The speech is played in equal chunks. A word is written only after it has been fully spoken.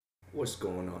What's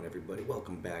going on, everybody?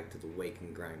 Welcome back to the Wake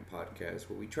and Grind podcast,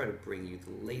 where we try to bring you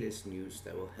the latest news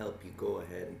that will help you go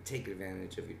ahead and take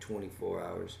advantage of your 24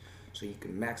 hours so you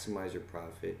can maximize your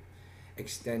profit,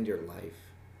 extend your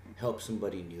life, help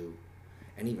somebody new,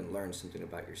 and even learn something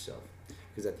about yourself.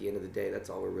 Because at the end of the day, that's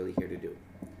all we're really here to do.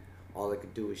 All I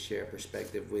could do is share a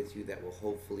perspective with you that will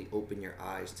hopefully open your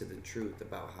eyes to the truth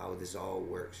about how this all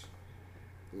works.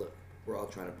 Look, we're all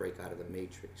trying to break out of the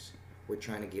matrix. We're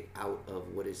trying to get out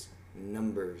of what is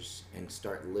numbers and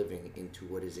start living into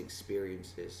what is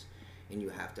experiences. And you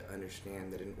have to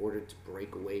understand that in order to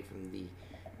break away from the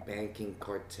banking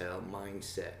cartel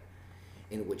mindset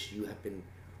in which you have been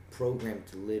programmed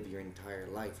to live your entire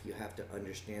life, you have to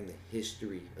understand the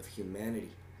history of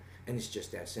humanity. And it's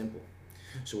just that simple.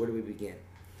 So, where do we begin?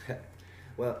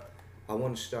 Well, I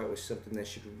want to start with something that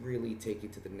should really take you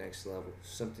to the next level.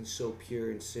 Something so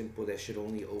pure and simple that should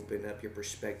only open up your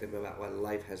perspective about what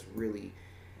life has really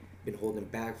been holding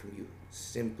back from you,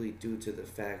 simply due to the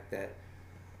fact that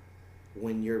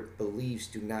when your beliefs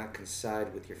do not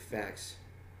coincide with your facts,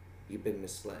 you've been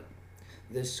misled.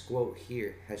 This quote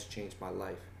here has changed my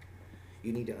life.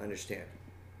 You need to understand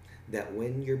that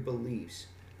when your beliefs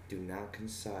do not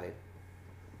coincide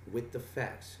with the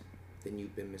facts, then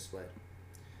you've been misled.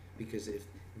 Because if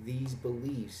these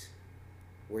beliefs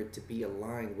were to be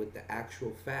aligned with the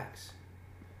actual facts,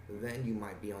 then you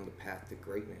might be on the path to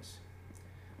greatness.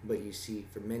 But you see,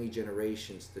 for many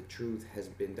generations, the truth has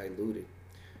been diluted.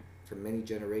 For many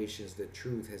generations, the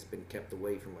truth has been kept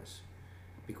away from us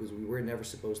because we were never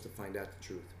supposed to find out the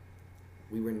truth.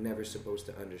 We were never supposed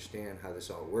to understand how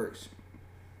this all works.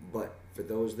 But for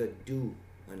those that do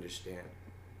understand,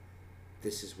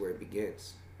 this is where it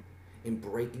begins. In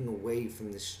breaking away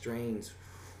from the strains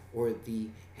or the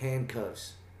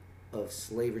handcuffs of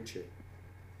slavery.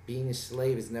 Being a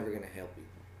slave is never going to help you.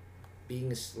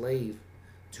 Being a slave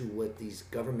to what these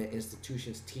government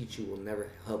institutions teach you will never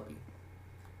help you.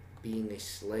 Being a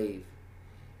slave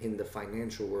in the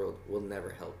financial world will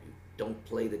never help you. Don't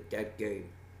play the debt game.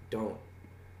 Don't.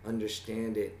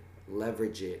 Understand it,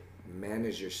 leverage it,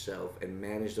 manage yourself, and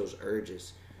manage those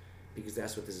urges, because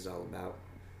that's what this is all about.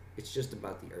 It's just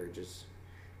about the urges.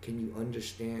 Can you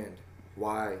understand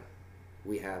why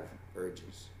we have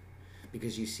urges?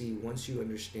 Because you see, once you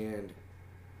understand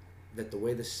that the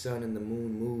way the sun and the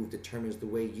moon move determines the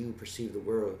way you perceive the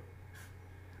world,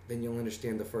 then you'll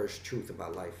understand the first truth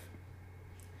about life.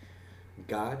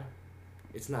 God,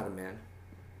 it's not a man.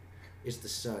 It's the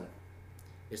sun.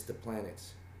 It's the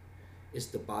planets. It's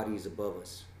the bodies above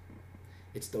us.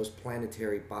 It's those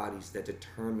planetary bodies that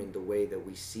determine the way that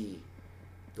we see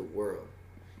the world.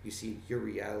 You see, your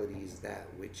reality is that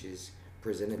which is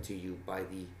presented to you by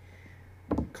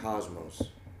the cosmos.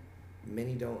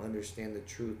 Many don't understand the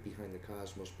truth behind the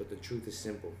cosmos, but the truth is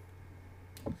simple.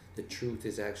 The truth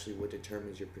is actually what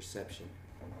determines your perception.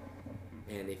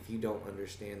 And if you don't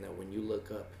understand that when you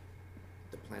look up,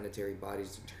 the planetary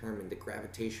bodies determine the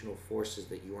gravitational forces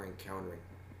that you are encountering,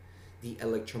 the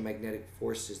electromagnetic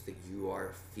forces that you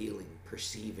are feeling,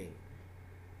 perceiving,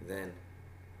 then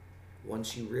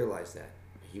once you realize that,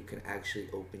 you can actually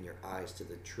open your eyes to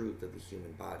the truth of the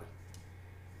human body.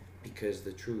 Because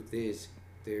the truth is,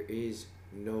 there is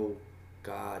no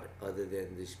God other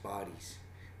than these bodies.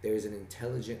 There is an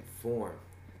intelligent form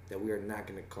that we are not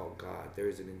going to call God. There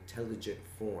is an intelligent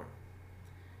form,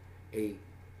 a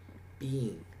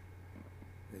being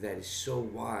that is so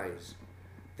wise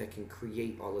that can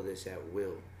create all of this at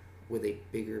will with a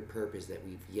bigger purpose that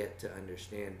we've yet to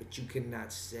understand. But you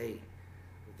cannot say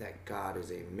that God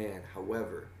is a man.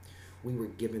 However, we were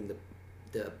given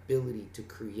the ability to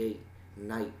create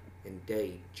night and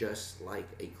day just like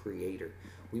a creator.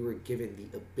 We were given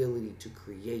the ability to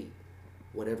create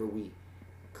whatever we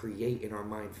create in our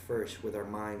mind first with our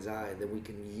mind's eye, then we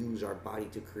can use our body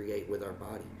to create with our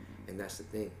body. And that's the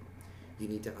thing. You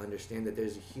need to understand that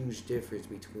there's a huge difference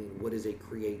between what is a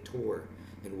creator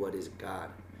and what is God,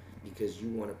 because you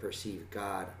want to perceive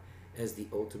God as the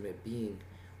ultimate being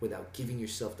without giving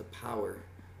yourself the power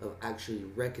of actually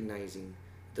recognizing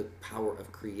the power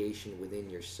of creation within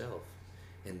yourself.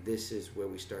 And this is where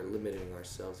we start limiting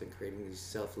ourselves and creating these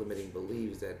self-limiting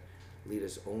beliefs that lead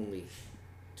us only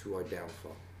to our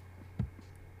downfall.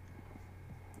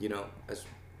 That's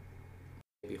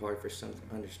maybe hard for some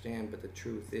to understand, but the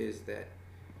truth is that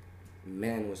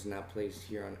man was not placed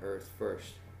here on earth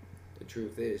first. The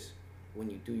truth is, when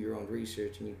you do your own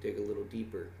research and you dig a little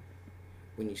deeper,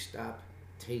 when you stop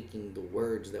taking the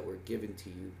words that were given to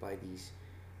you by these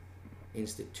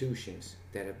institutions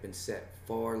that have been set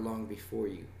far long before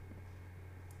you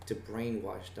to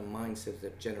brainwash the mindsets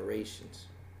of generations,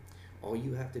 all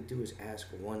you have to do is ask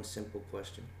one simple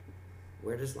question.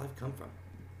 Where does life come from?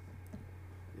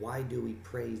 Why do we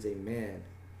praise a man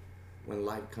when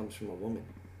life comes from a woman?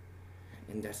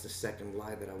 And that's the second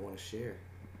lie that I want to share.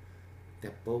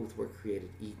 That both were created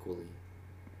equally,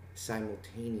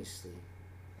 simultaneously,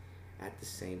 at the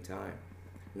same time.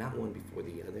 Not one before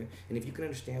the other. And if you can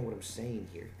understand what I'm saying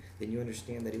here, then you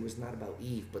understand that it was not about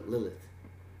Eve, but Lilith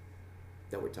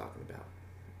that we're talking about.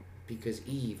 Because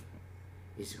Eve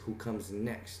is who comes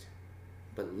next,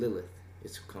 but Lilith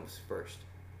is who comes first.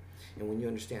 And when you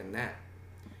understand that,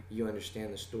 you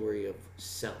understand the story of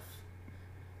self.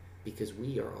 Because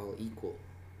we are all equal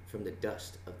from the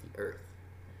dust of the earth,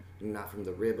 not from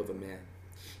the rib of a man.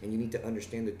 And you need to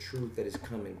understand the truth that is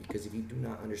coming, because if you do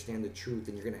not understand the truth,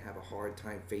 then you're going to have a hard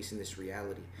time facing this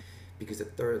reality. Because the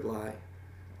third lie,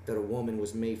 that a woman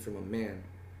was made from a man,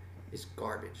 is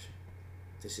garbage.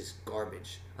 This is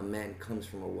garbage. A man comes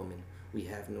from a woman. We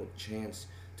have no chance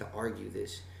to argue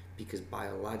this, because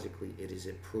biologically it is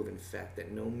a proven fact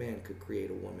that no man could create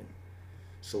a woman.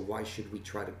 So why should we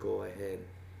try to go ahead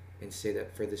and say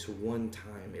that for this one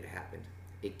time it happened?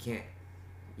 It can't.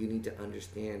 You need to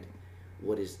understand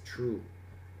what is true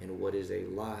and what is a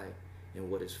lie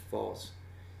and what is false.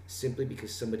 Simply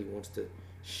because somebody wants to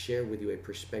share with you a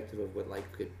perspective of what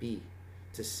life could be,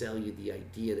 to sell you the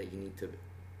idea that you need to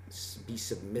be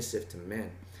submissive to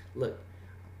men. Look,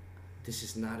 this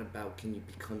is not about can you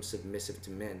become submissive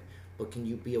to men, but can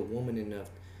you be a woman enough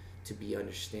to be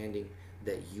understanding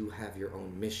that you have your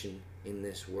own mission in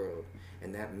this world,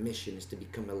 and that mission is to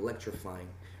become electrifying,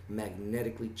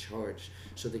 magnetically charged,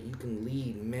 so that you can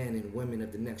lead men and women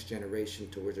of the next generation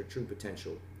towards their true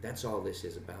potential. That's all this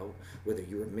is about. Whether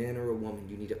you're a man or a woman,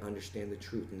 you need to understand the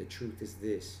truth, and the truth is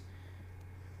this: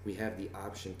 we have the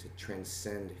option to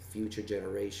transcend future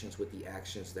generations with the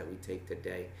actions that we take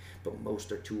today, but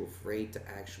most are too afraid to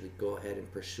actually go ahead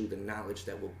and pursue the knowledge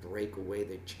that will break away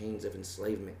their chains of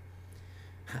enslavement.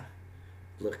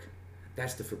 Look,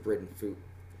 that's the forbidden fruit.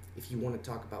 If you want to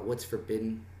talk about what's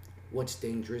forbidden, what's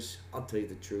dangerous, I'll tell you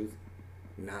the truth.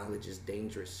 Knowledge is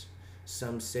dangerous.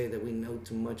 Some say that we know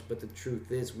too much, but the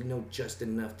truth is we know just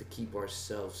enough to keep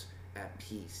ourselves at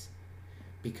peace.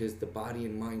 Because the body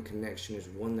and mind connection is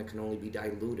one that can only be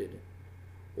diluted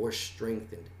or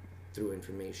strengthened through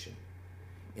information.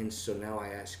 And so now I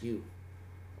ask you,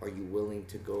 are you willing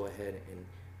to go ahead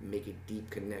and make a deep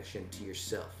connection to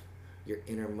yourself, your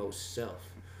innermost self,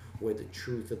 where the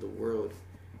truth of the world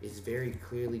is very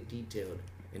clearly detailed,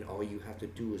 and all you have to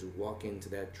do is walk into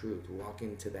that truth, walk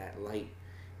into that light,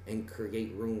 and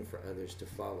create room for others to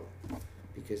follow.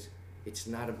 Because it's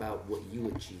not about what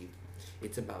you achieved,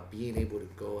 it's about being able to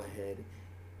go ahead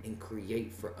and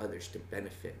create for others to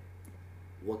benefit.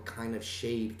 What kind of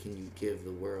shade can you give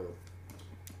the world?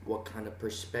 What kind of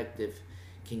perspective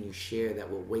can you share that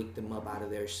will wake them up out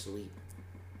of their sleep?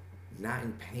 Not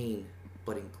in pain,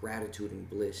 but in gratitude and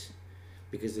bliss.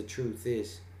 Because the truth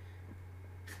is,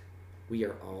 we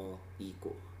are all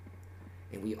equal.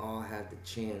 And we all have the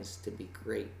chance to be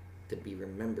great, to be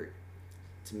remembered,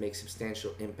 to make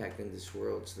substantial impact in this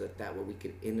world, so that way we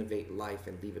could innovate life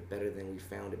and leave it better than we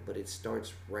found it. But it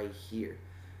starts right here.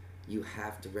 You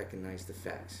have to recognize the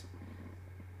facts.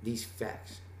 These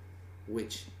facts,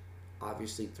 which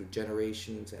obviously through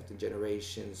generations after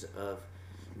generations of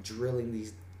drilling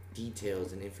these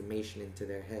details and information into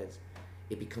their heads,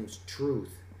 it becomes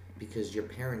truth because your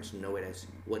parents know it as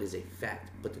what is a fact.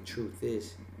 But the truth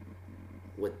is,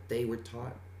 what they were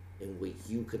taught and what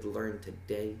you could learn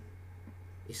today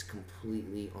is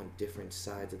completely on different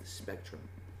sides of the spectrum,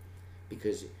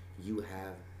 because you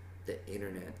have the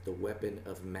internet, the weapon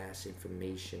of mass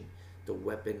information, the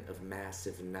weapon of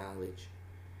massive knowledge.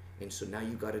 And so now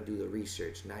you got to do the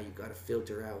research. Now you got to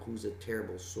filter out who's a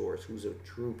terrible source, who's a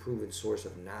true proven source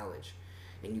of knowledge.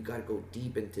 And you got to go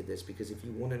deep into this, because if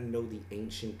you want to know the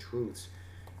ancient truths,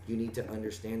 you need to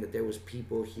understand that there was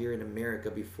people here in America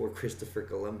before Christopher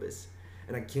Columbus.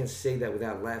 And I can't say that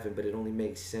without laughing, but it only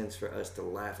makes sense for us to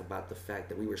laugh about the fact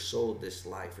that we were sold this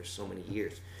lie for so many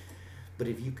years. But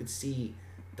if you could see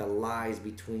the lies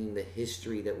between the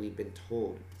history that we've been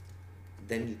told,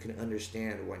 then you can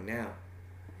understand why now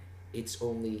it's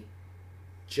only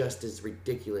just as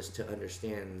ridiculous to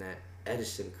understand that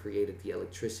Edison created the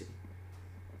electricity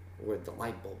or the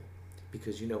light bulb.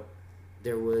 Because, you know,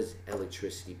 there was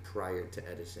electricity prior to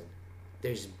Edison.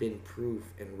 There's been proof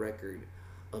and record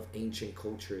of ancient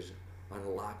cultures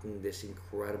unlocking this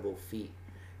incredible feat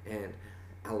and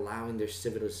allowing their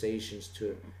civilizations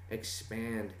to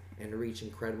expand and reach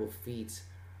incredible feats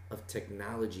of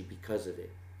technology because of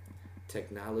it.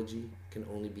 Technology can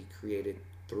only be created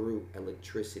through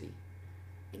electricity.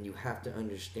 And you have to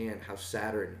understand how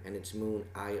Saturn and its moon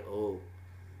Io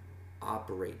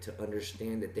operate, to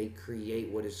understand that they create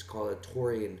what is called a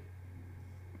Torian.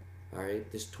 All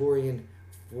right, this Torian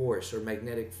force or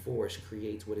magnetic force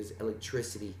creates what is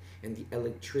electricity, and the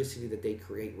electricity that they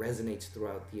create resonates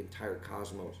throughout the entire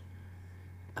cosmos,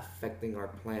 affecting our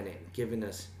planet, giving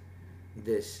us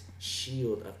this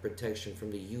shield of protection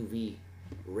from the UV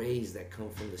rays that come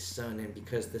from the sun. And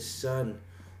because the sun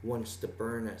wants to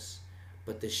burn us,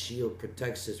 but the shield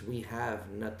protects us, we have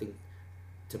nothing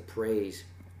to praise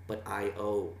but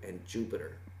Io and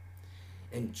Jupiter.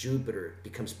 And Jupiter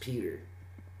becomes Peter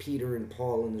and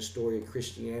Paul in the story of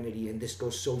Christianity. And this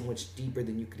goes so much deeper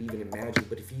than you could even imagine.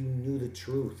 But if you knew the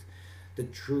truth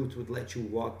would let you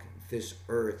walk this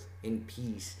earth in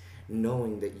peace,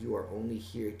 knowing that you are only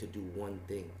here to do one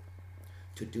thing,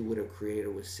 to do what a creator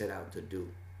was set out to do,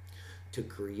 to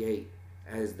create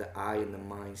as the eye and the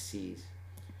mind sees,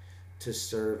 to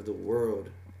serve the world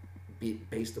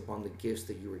based upon the gifts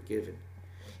that you were given,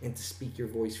 and to speak your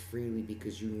voice freely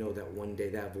because you know that one day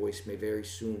that voice may very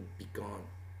soon be gone.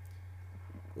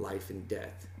 Life and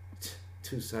death,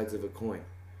 two sides of a coin.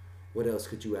 What else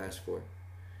could you ask for?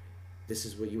 This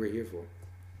is what you were here for.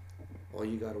 All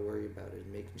you got to worry about is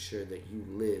making sure that you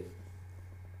live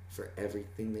for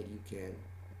everything that you can,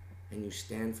 and you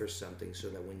stand for something so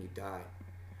that when you die,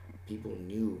 people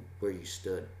knew where you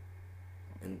stood,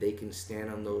 and they can stand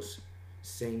on those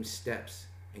same steps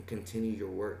and continue your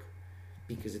work,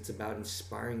 because it's about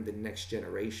inspiring the next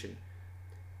generation.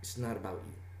 It's not about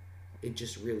you. It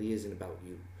just really isn't about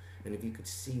you. And if you could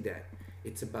see that,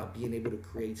 it's about being able to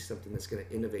create something that's going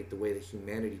to innovate the way that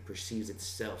humanity perceives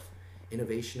itself.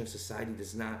 Innovation of society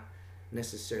does not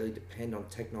necessarily depend on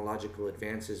technological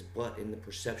advances, but in the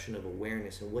perception of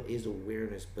awareness. And what is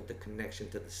awareness but the connection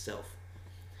to the self?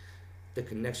 The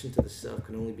connection to the self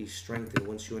can only be strengthened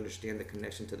once you understand the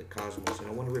connection to the cosmos. And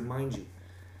I want to remind you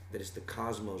that it's the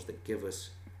cosmos that give us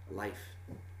life,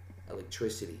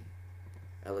 electricity,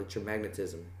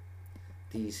 electromagnetism,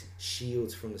 these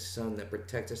shields from the sun that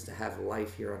protect us to have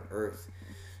life here on earth,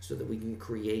 so that we can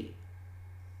create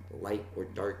light or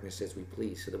darkness as we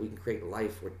please, so that we can create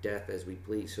life or death as we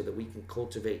please, so that we can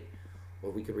cultivate,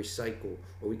 or we could recycle,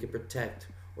 or we could protect,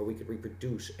 or we could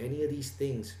reproduce. Any of these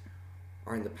things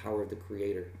are in the power of the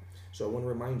Creator. So I want to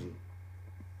remind you,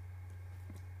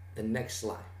 the next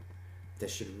slide that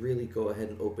should really go ahead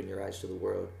and open your eyes to the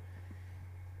world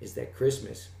is that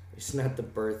Christmas is not the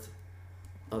birth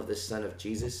of the Son of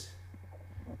Jesus,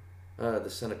 the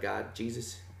Son of God,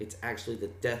 Jesus. It's actually the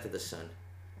death of the Son.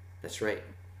 That's right.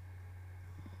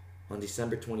 On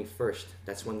December 21st,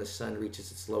 that's when the sun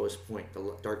reaches its lowest point,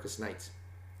 the darkest nights.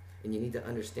 And you need to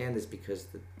understand this, because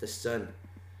the sun,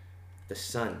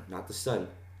 not the sun,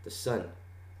 the sun,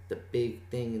 the big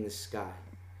thing in the sky,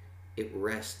 it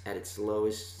rests at its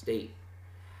lowest state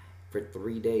for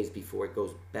 3 days before it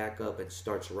goes back up and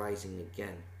starts rising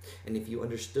again. And if you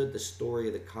understood the story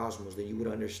of the cosmos, then you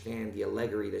would understand the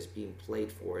allegory that's being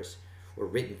played for us or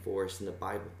written for us in the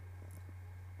Bible.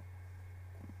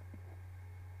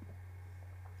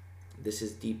 This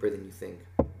is deeper than you think.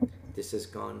 This has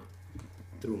gone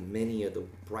through many of the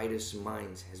brightest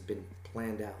minds, has been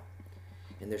planned out.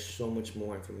 And there's so much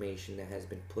more information that has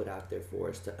been put out there for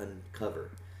us to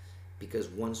uncover. Because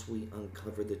once we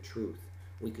uncover the truth,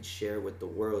 we could share with the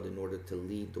world in order to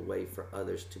lead the way for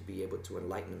others to be able to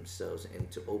enlighten themselves and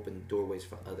to open doorways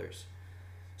for others.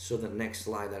 So the next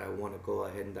slide that I want to go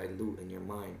ahead and dilute in your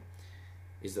mind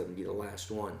is going to be the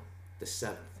last one, the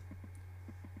seventh.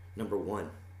 Number 1,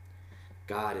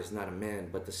 God is not a man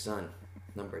but the Son.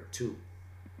 Number 2,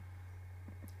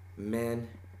 man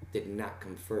did not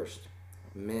come first.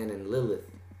 Man and Lilith,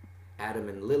 Adam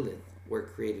and Lilith, were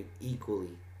created equally,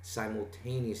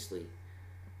 simultaneously.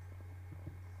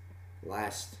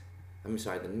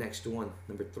 The next one,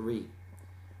 number 3,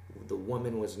 the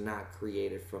woman was not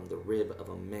created from the rib of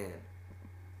a man.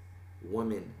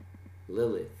 Woman,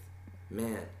 Lilith,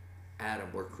 man,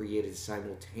 Adam were created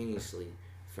simultaneously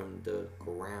from the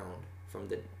ground, from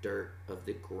the dirt of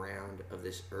the ground of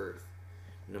this earth.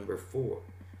 Number 4,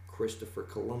 Christopher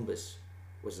Columbus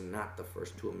was not the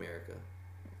first to America.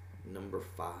 Number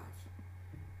 5,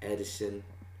 Edison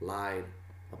lied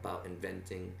about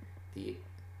inventing the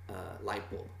light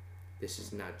bulb. This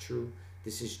is not true.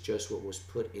 This is just what was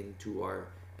put into our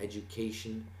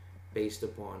education based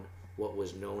upon what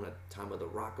was known at the time of the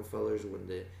Rockefellers, when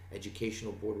the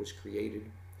educational board was created.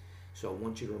 So I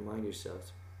want you to remind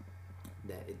yourselves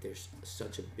that there's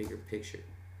such a bigger picture,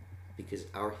 because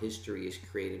our history is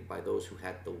created by those who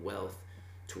had the wealth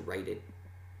to write it,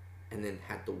 and then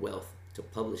had the wealth to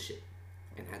publish it,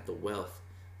 and had the wealth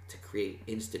to create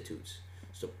institutes.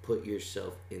 So put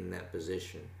yourself in that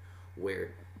position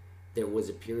where There was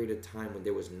a period of time when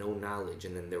there was no knowledge,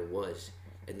 and then there was.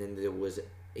 And then there was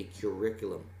a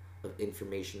curriculum of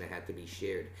information that had to be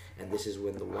shared. And this is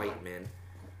when the white men,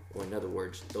 or in other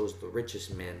words, the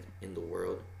richest men in the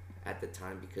world at the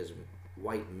time, because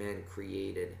white men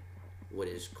created what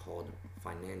is called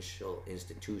financial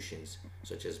institutions,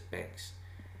 such as banks.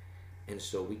 And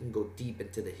so we can go deep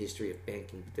into the history of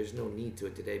banking, but there's no need to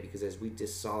it today, because as we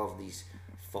dissolve these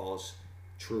false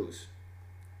truths,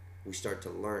 we start to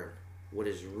learn what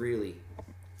is really,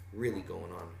 really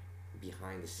going on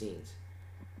behind the scenes.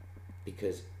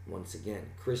 Because once again,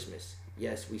 Christmas,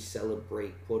 yes, we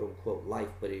celebrate quote unquote life,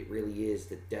 but it really is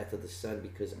the death of the sun,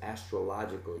 because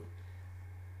astrologically,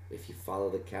 if you follow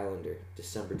the calendar,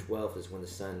 December 21st is when the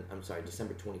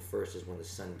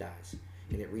sun dies,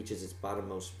 and it reaches its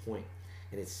bottommost point,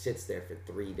 and it sits there for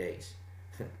 3 days.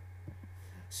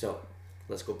 So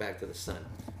let's go back to the sun,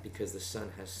 because the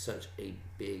sun has such a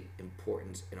big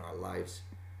importance in our lives.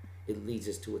 It leads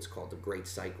us to what's called the Great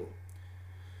Cycle.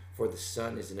 For the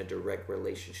sun is in a direct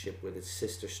relationship with its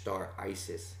sister star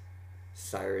Isis,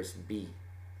 Sirius B.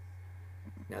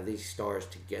 Now these stars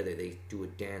together, they do a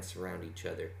dance around each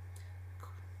other,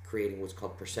 creating what's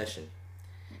called precession.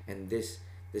 And this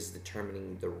is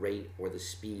determining the rate or the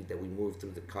speed that we move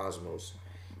through the cosmos.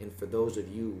 And for those of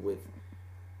you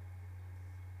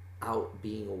without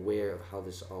being aware of how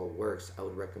this all works, I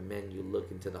would recommend you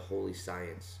look into the holy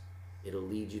science. It'll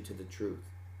lead you to the truth.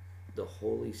 The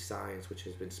holy science, which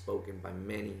has been spoken by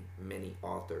many, many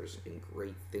authors and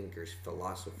great thinkers,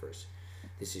 philosophers.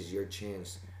 This is your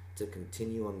chance to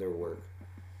continue on their work,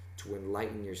 to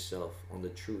enlighten yourself on the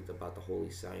truth about the holy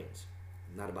science,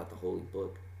 not about the holy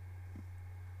book.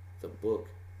 The book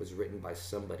was written by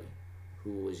somebody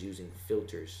who was using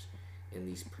filters and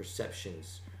these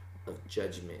perceptions of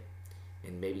judgment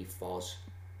and maybe false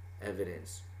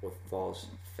evidence or false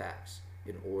facts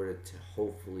in order to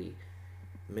hopefully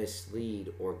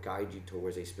mislead or guide you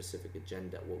towards a specific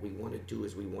agenda. What we want to do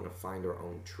is we want to find our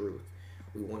own truth.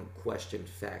 We want to question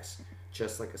facts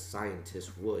just like a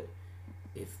scientist would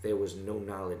if there was no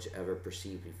knowledge ever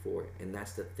perceived before. And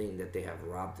that's the thing that they have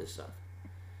robbed us of.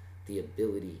 The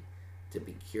ability to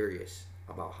be curious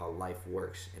about how life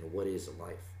works and what is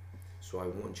life. So I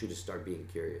want you to start being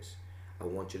curious. I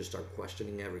want you to start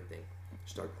questioning everything.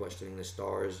 Start questioning the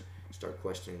stars, start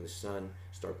questioning the sun,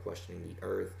 start questioning the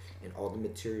earth and all the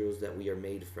materials that we are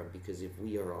made from, because if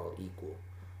we are all equal,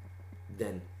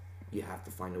 then you have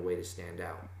to find a way to stand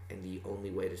out. And the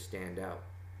only way to stand out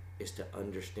is to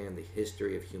understand the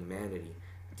history of humanity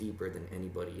deeper than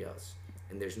anybody else.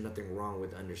 And there's nothing wrong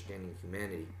with understanding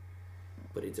humanity,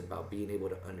 but it's about being able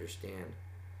to understand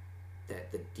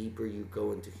that the deeper you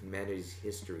go into humanity's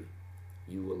history,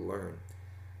 you will learn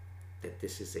that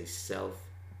this is a self.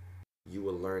 You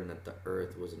will learn that the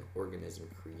earth was an organism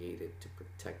created to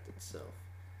protect itself,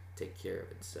 take care of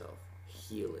itself,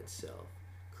 heal itself,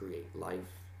 create life,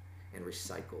 and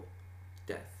recycle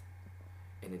death.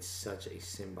 And it's such a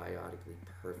symbiotically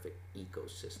perfect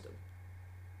ecosystem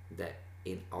that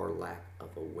in our lack of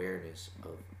awareness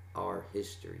of our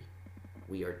history,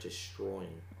 we are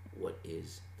destroying what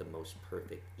is the most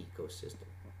perfect ecosystem.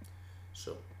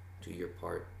 So do your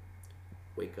part,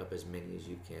 wake up as many as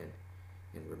you can,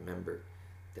 and remember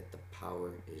that the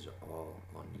power is all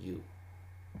on you.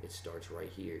 It starts right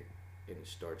here, and it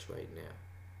starts right now.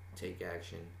 Take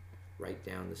action, write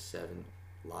down the 7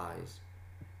 lies,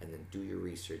 and then do your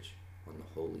research on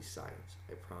the holy science.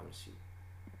 I promise you,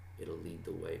 it'll lead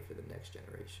the way for the next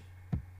generation.